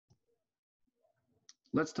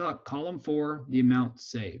Let's talk column 4, the amount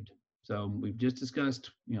saved. So we've just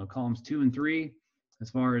discussed, columns 2 and 3 as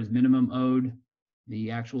far as minimum owed,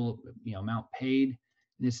 the actual, amount paid.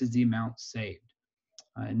 This is the amount saved.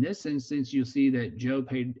 In this instance, you'll see that Joe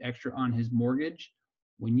paid extra on his mortgage.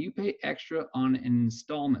 When you pay extra on an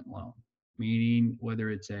installment loan, meaning whether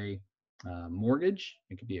it's a mortgage,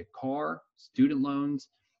 it could be a car, student loans,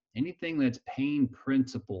 anything that's paying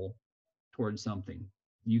principal towards something,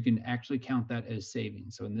 you can actually count that as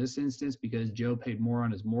savings. So in this instance, because Joe paid more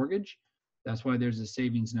on his mortgage, that's why there's a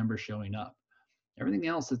savings number showing up. Everything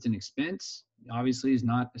else that's an expense obviously is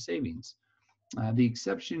not a savings. The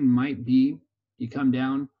exception might be you come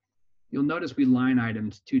down, you'll notice we line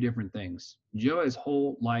items two different things. Joe has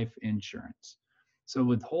whole life insurance. So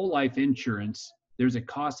with whole life insurance, there's a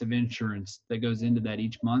cost of insurance that goes into that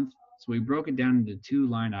each month. So we broke it down into two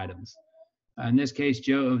line items. In this case,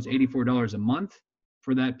 Joe owes $84 a month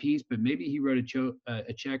for that piece, but maybe he wrote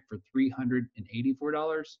a check for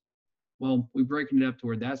 $384. Well, we're breaking it up to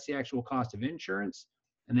where that's the actual cost of insurance,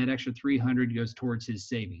 and that extra 300 goes towards his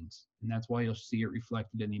savings. And that's why you'll see it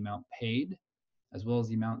reflected in the amount paid as well as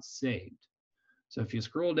the amount saved. So if you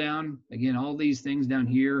scroll down, again, all these things down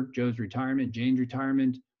here, Joe's retirement, Jane's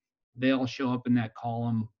retirement, they all show up in that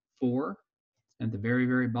column 4. At the very,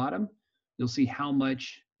 very bottom, you'll see how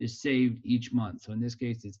much is saved each month. So in this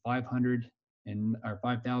case, it's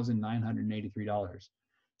 $5,983.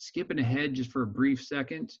 Skipping ahead just for a brief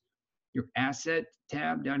second, your asset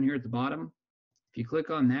tab down here at the bottom, if you click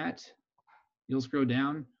on that, you'll scroll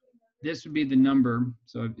down. This would be the number.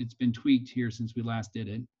 So it's been tweaked here since we last did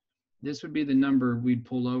it. This would be the number we'd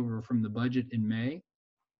pull over from the budget in May,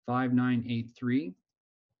 5983.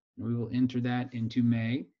 We will enter that into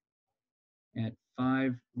May at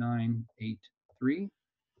 5983.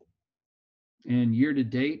 And year to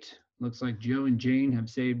date, looks like Joe and Jane have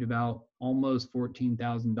saved about almost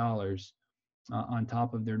 $14,000 on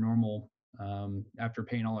top of their normal after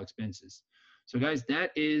paying all expenses. So guys, that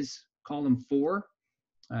is column 4.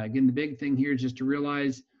 Again, the big thing here is just to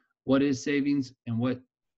realize what is savings and what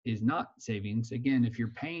is not savings. Again, if you're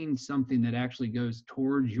paying something that actually goes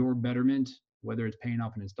towards your betterment, whether it's paying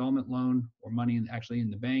off an installment loan or money actually in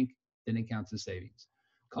the bank, then it counts as savings.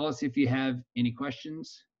 Call us if you have any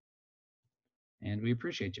questions, and we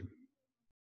appreciate you.